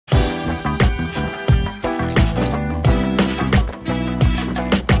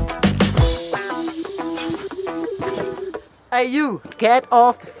Hey you, get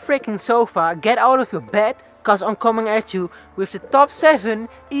off the freaking sofa, get out of your bed, cause I'm coming at you with the top 7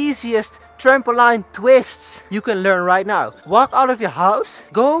 easiest trampoline twists you can learn right now. Walk out of your house,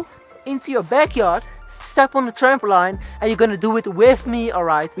 go into your backyard, step on the trampoline, and you're gonna do it with me,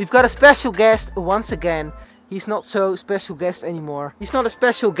 alright? We've got a special guest once again. He's not so special guest anymore. He's not a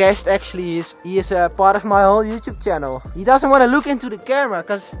special guest, actually. He is a part of my whole YouTube channel. He doesn't want to look into the camera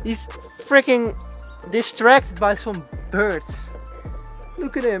because he's freaking distracted by some birds.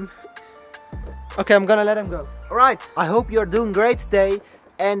 Look at him. Okay, I'm gonna let him go. Alright, I hope you're doing great today.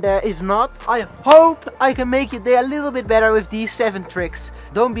 And if not, I hope I can make your day a little bit better with these 7 tricks.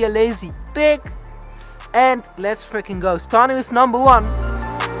 Don't be a lazy pig. And let's freaking go. Starting with number 1.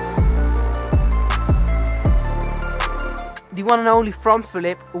 The one and only front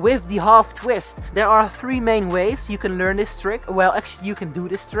flip with the half twist. There are 3 main ways you can learn this trick. Well, actually you can do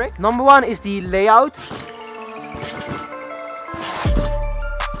this trick. Number 1 is the layout.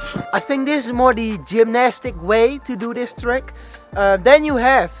 I think this is more the gymnastic way to do this trick. Then you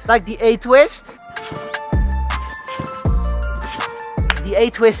have like the A twist. The A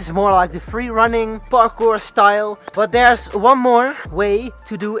twist is more like the free running parkour style. But there's one more way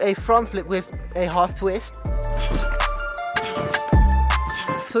to do a front flip with a half twist.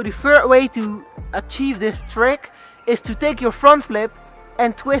 So the third way to achieve this trick is to take your front flip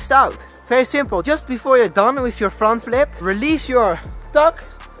and twist out. Very simple. Just before you're done with your front flip, release your tuck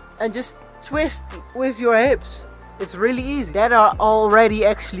and just twist with your hips. It's really easy. There are already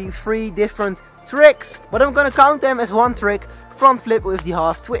actually 3 different tricks, but I'm gonna count them as one trick: front flip with the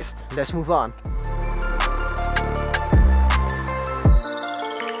half twist. Let's move on.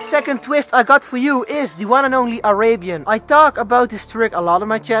 Second twist I got for you is the one and only Arabian. I talk about this trick a lot on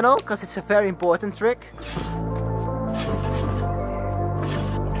my channel because it's a very important trick.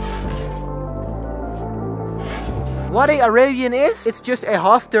 What a Arabian is, it's just a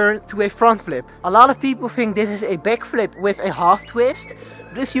half turn to a front flip. A lot of people think this is a back flip with a half twist,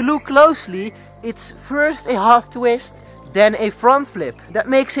 but if you look closely, it's first a half twist, then a front flip. That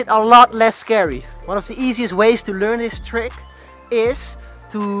makes it a lot less scary. One of the easiest ways to learn this trick is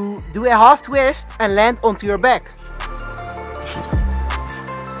to do a half twist and land onto your back.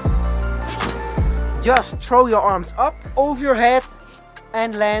 Just throw your arms up over your head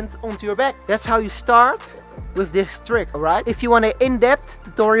and land onto your back. That's how you start with this trick, alright? If you want an in-depth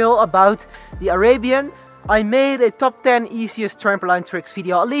tutorial about the Arabian, I made a top 10 easiest trampoline tricks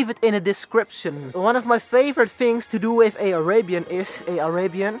video. I'll leave it in the description. One of my favorite things to do with a Arabian is a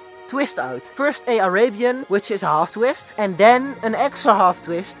Arabian twist out. First a Arabian, which is a half twist, and then an extra half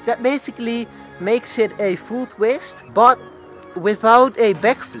twist that basically makes it a full twist, but without a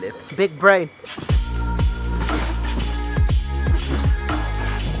backflip. Big brain.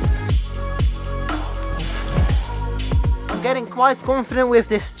 I'm getting quite confident with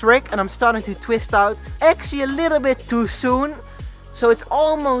this trick and I'm starting to twist out actually a little bit too soon. So it's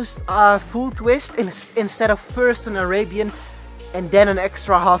almost a full twist instead of first an Arabian and then an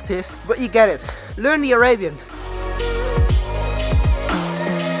extra half twist, but you get it. Learn the Arabian.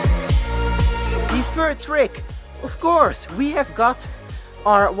 The third trick, of course, we have got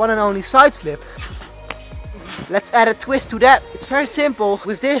our one and only side flip. Let's add a twist to that. It's very simple.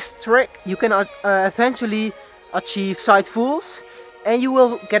 With this trick, you can eventually achieve side fulls, and you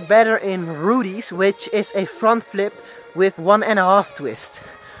will get better in Rudy's, which is a front flip with 1.5 twist.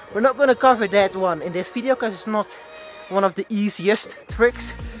 We're not gonna cover that one in this video because it's not one of the easiest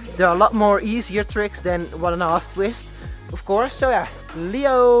tricks. There are a lot more easier tricks than 1.5 twist, of course. So yeah,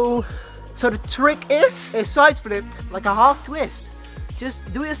 Leo. So the trick is a side flip, like a half twist. Just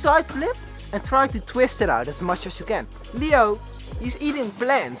do a side flip and try to twist it out as much as you can. Leo, he's eating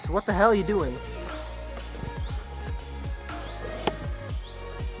plants. What the hell are you doing?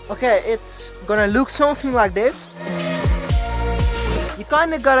 Okay, it's gonna look something like this. You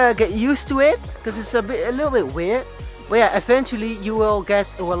kinda gotta get used to it because it's a little bit weird. But yeah, eventually you will get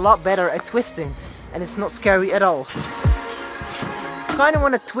a lot better at twisting and it's not scary at all. You kinda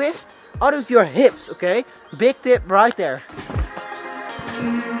wanna twist out of your hips, okay? Big tip right there.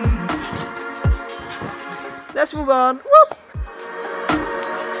 Let's move on. Whoop.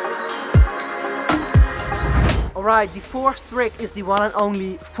 Alright, the fourth trick is the one and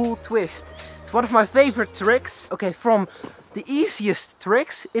only full twist. It's one of my favorite tricks. Okay, from the easiest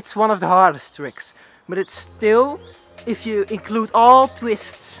tricks, it's one of the hardest tricks. But it's still, if you include all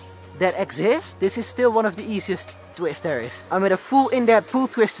twists that exist, this is still one of the easiest twists there is. I made a full in-depth full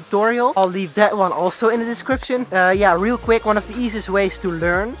twist tutorial. I'll leave that one also in the description. Yeah, real quick, one of the easiest ways to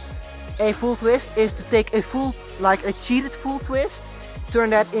learn a full twist is to take a full, like a cheated full twist, turn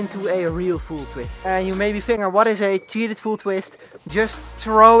that into a real full twist. And you may be thinking, what is a cheated full twist? Just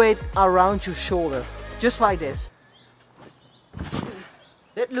throw it around your shoulder, just like this.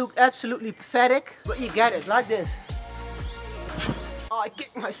 That looked absolutely pathetic, but you get it, like this. Oh, I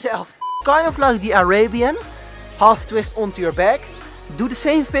kicked myself. Kind of like the Arabian, half twist onto your back. Do the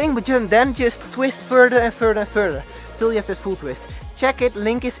same thing, but then just twist further and further and further till you have that full twist. Check it,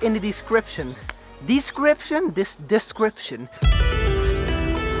 link is in the description. Description? Description.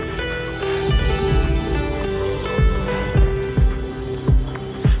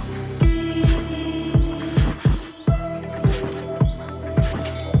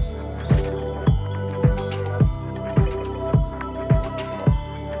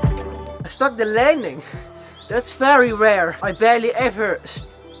 I stuck the landing. That's very rare. I barely ever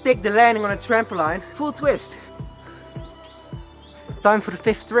stick the landing on a trampoline. Full twist. Time for the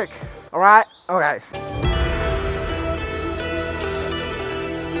 5th trick. Alright, alright.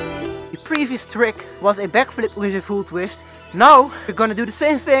 The previous trick was a backflip with a full twist. Now we're gonna do the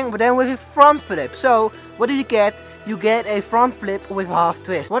same thing, but then with a front flip. So what do you get? You get a front flip with a half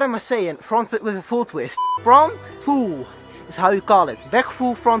twist. What am I saying? Front flip with a full twist. Front full is how you call it. Back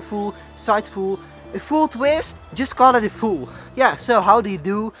full, front full, side full. A full twist, just call it a full. Yeah, so how do you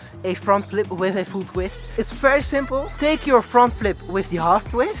do a front flip with a full twist? It's very simple. Take your front flip with the half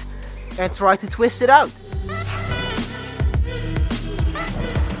twist and try to twist it out.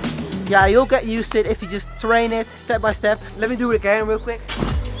 Yeah, you'll get used to it if you just train it step by step. Let me do it again real quick.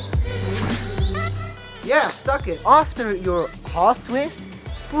 Yeah, stuck it. After your half twist,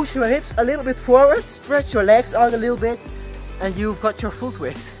 push your hips a little bit forward, stretch your legs out a little bit, and you've got your full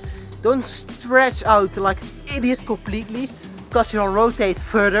twist. Don't stretch out like an idiot completely, because you'll rotate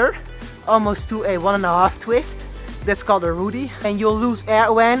further, almost to a 1.5 twist. That's called a Rudy. And you'll lose air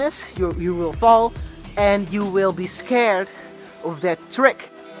awareness, you will fall, and you will be scared of that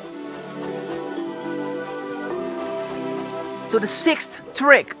trick. So the 6th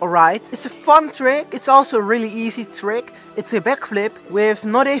trick, alright? It's a fun trick, it's also a really easy trick. It's a backflip with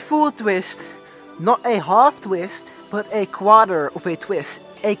not a full twist, not a half twist, but a quarter of a twist.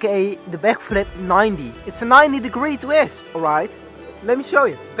 AKA the backflip 90. It's a 90-degree twist, alright? Let me show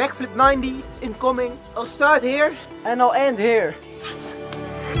you. Backflip 90, incoming. I'll start here and I'll end here.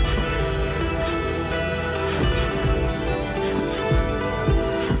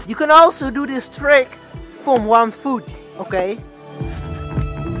 You can also do this trick from one foot, okay?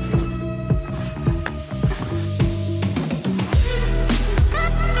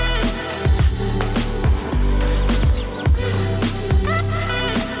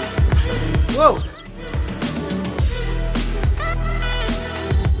 Whoa!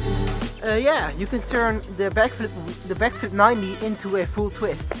 Yeah, you can turn the backflip 90 into a full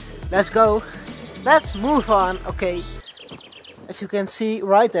twist. Let's go. Let's move on. Okay. As you can see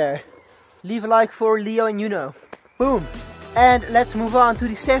right there. Leave a like for Leo and Juno. Boom. And let's move on to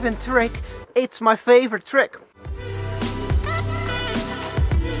the 7th trick. It's my favorite trick.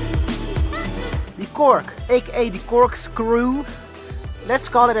 The cork, aka the corkscrew. Let's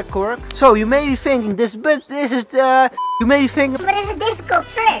call it a cork. So you may be thinking you may be thinking, but it's a difficult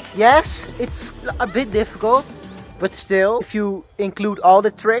trick. Yes, it's a bit difficult, but still, if you include all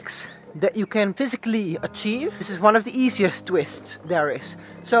the tricks that you can physically achieve, this is one of the easiest twists there is.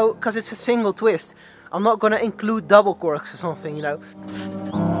 So, because it's a single twist, I'm not gonna include double corks or something, you know.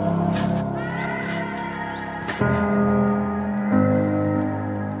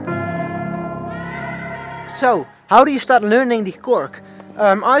 So, how do you start learning the cork?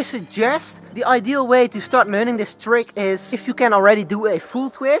 I suggest the ideal way to start learning this trick is if you can already do a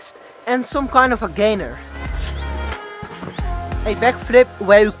full twist and some kind of a gainer. A backflip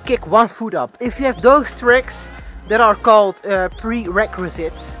where you kick one foot up. If you have those tricks that are called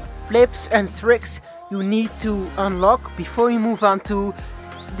prerequisites, flips and tricks you need to unlock before you move on to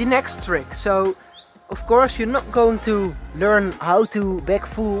the next trick. So, of course, you're not going to learn how to back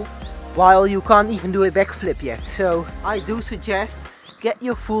full while you can't even do a backflip yet. So I do suggest get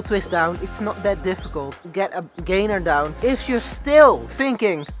your full twist down. It's not that difficult. Get a gainer down. If you're still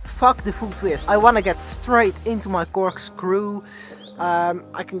thinking, fuck the full twist, I want to get straight into my corkscrew,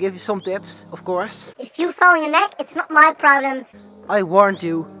 I can give you some tips, of course. If you fall on your neck, it's not my problem. I warned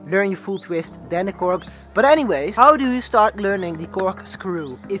you, learn your full twist, then the cork. But anyways, how do you start learning the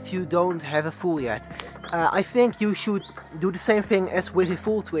corkscrew if you don't have a full yet? I think you should do the same thing as with a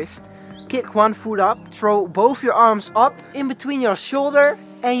full twist. Kick one foot up, throw both your arms up in between your shoulder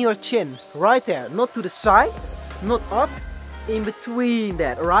and your chin. Right there, not to the side, not up, in between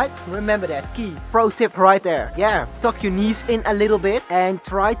that, alright? Remember that, key. Pro tip right there. Yeah, tuck your knees in a little bit and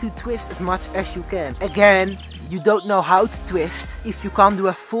try to twist as much as you can. Again, you don't know how to twist if you can't do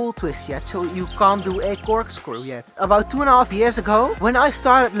a full twist yet, so you can't do a corkscrew yet. About 2.5 years ago, when I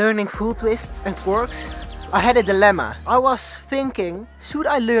started learning full twists and corks, I had a dilemma. I was thinking, should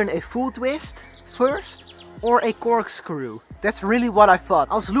I learn a full twist first or a corkscrew? That's really what I thought.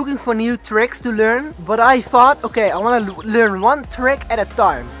 I was looking for new tricks to learn, but I thought, okay, I want to learn one trick at a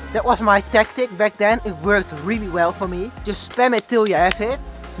time. That was my tactic back then. It worked really well for me. Just spam it till you have it.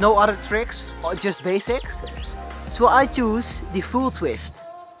 No other tricks, or just basics. So I choose the full twist.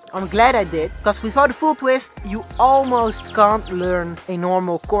 I'm glad I did, because without a full twist, you almost can't learn a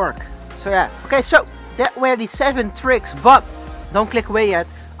normal cork. So yeah, okay, so that were the 7 tricks, but don't click away yet.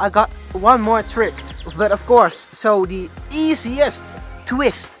 I got one more trick. But of course, so the easiest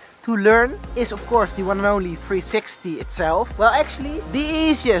twist to learn is of course the one and only 360 itself. Well, actually the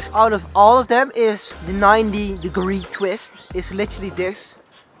easiest out of all of them is the 90-degree twist. It's literally this.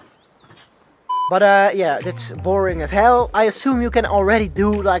 But yeah, that's boring as hell. I assume you can already do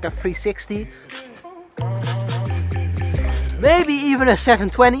like a 360. Maybe even a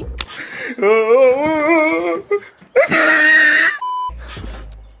 720.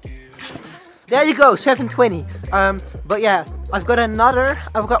 There you go, 720. But yeah, I've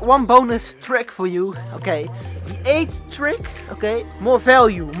got one bonus trick for you. Okay, the 8th trick. Okay, more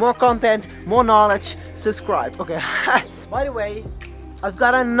value, more content, more knowledge. Subscribe. Okay. By the way, I've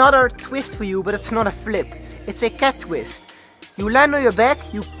got another twist for you, but it's not a flip. It's a cat twist. You land on your back,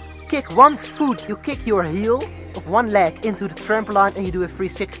 you kick one foot, you kick your heel of one leg into the trampoline, and you do a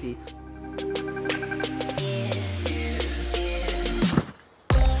 360.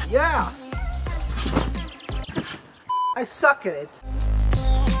 Yeah! I suck at it.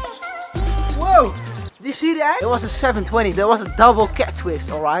 Whoa! Did you see that? It was a 720. That was a double cat twist,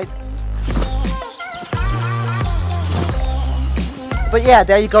 alright? But yeah,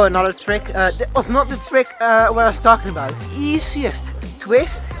 there you go, another trick. That was not the trick what I was talking about. The easiest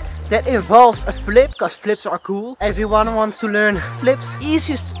twist that involves a flip, because flips are cool. Everyone wants to learn flips.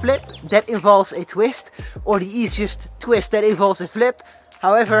 Easiest flip that involves a twist, or the easiest twist that involves a flip,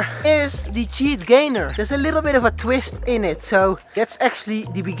 however, is the cheat gainer. There's a little bit of a twist in it, so that's actually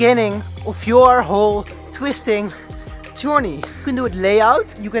the beginning of your whole twisting journey. You can do it layout,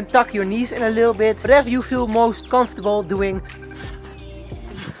 you can tuck your knees in a little bit, whatever you feel most comfortable doing.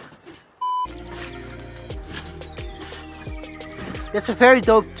 That's a very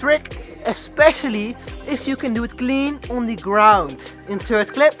dope trick, especially if you can do it clean on the ground.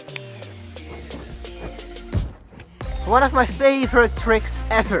 Insert clip. One of my favorite tricks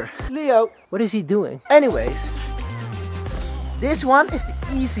ever. Leo, what is he doing? Anyways, this one is the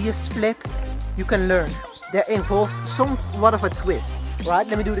easiest flip you can learn. That involves somewhat of a twist. Right,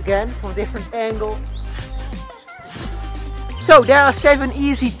 let me do it again from a different angle. So there are 7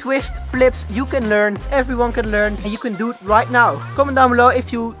 easy twist flips you can learn, everyone can learn, and you can do it right now. Comment down below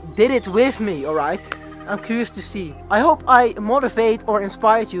if you did it with me, alright? I'm curious to see. I hope I motivate or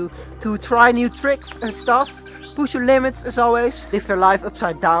inspired you to try new tricks and stuff. Push your limits as always. Live your life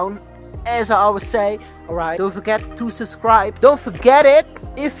upside down, as I always say. Alright, don't forget to subscribe. Don't forget it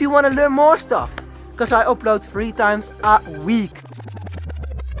if you want to learn more stuff, because I upload 3 times a week.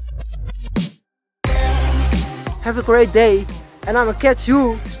 Have a great day, and I'm gonna catch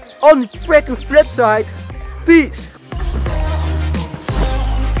you on the freaking flip side. Peace!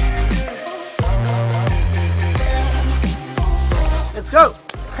 Let's go!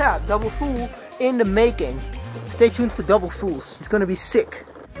 Yeah, double fool in the making. Stay tuned for double fools. It's gonna be sick.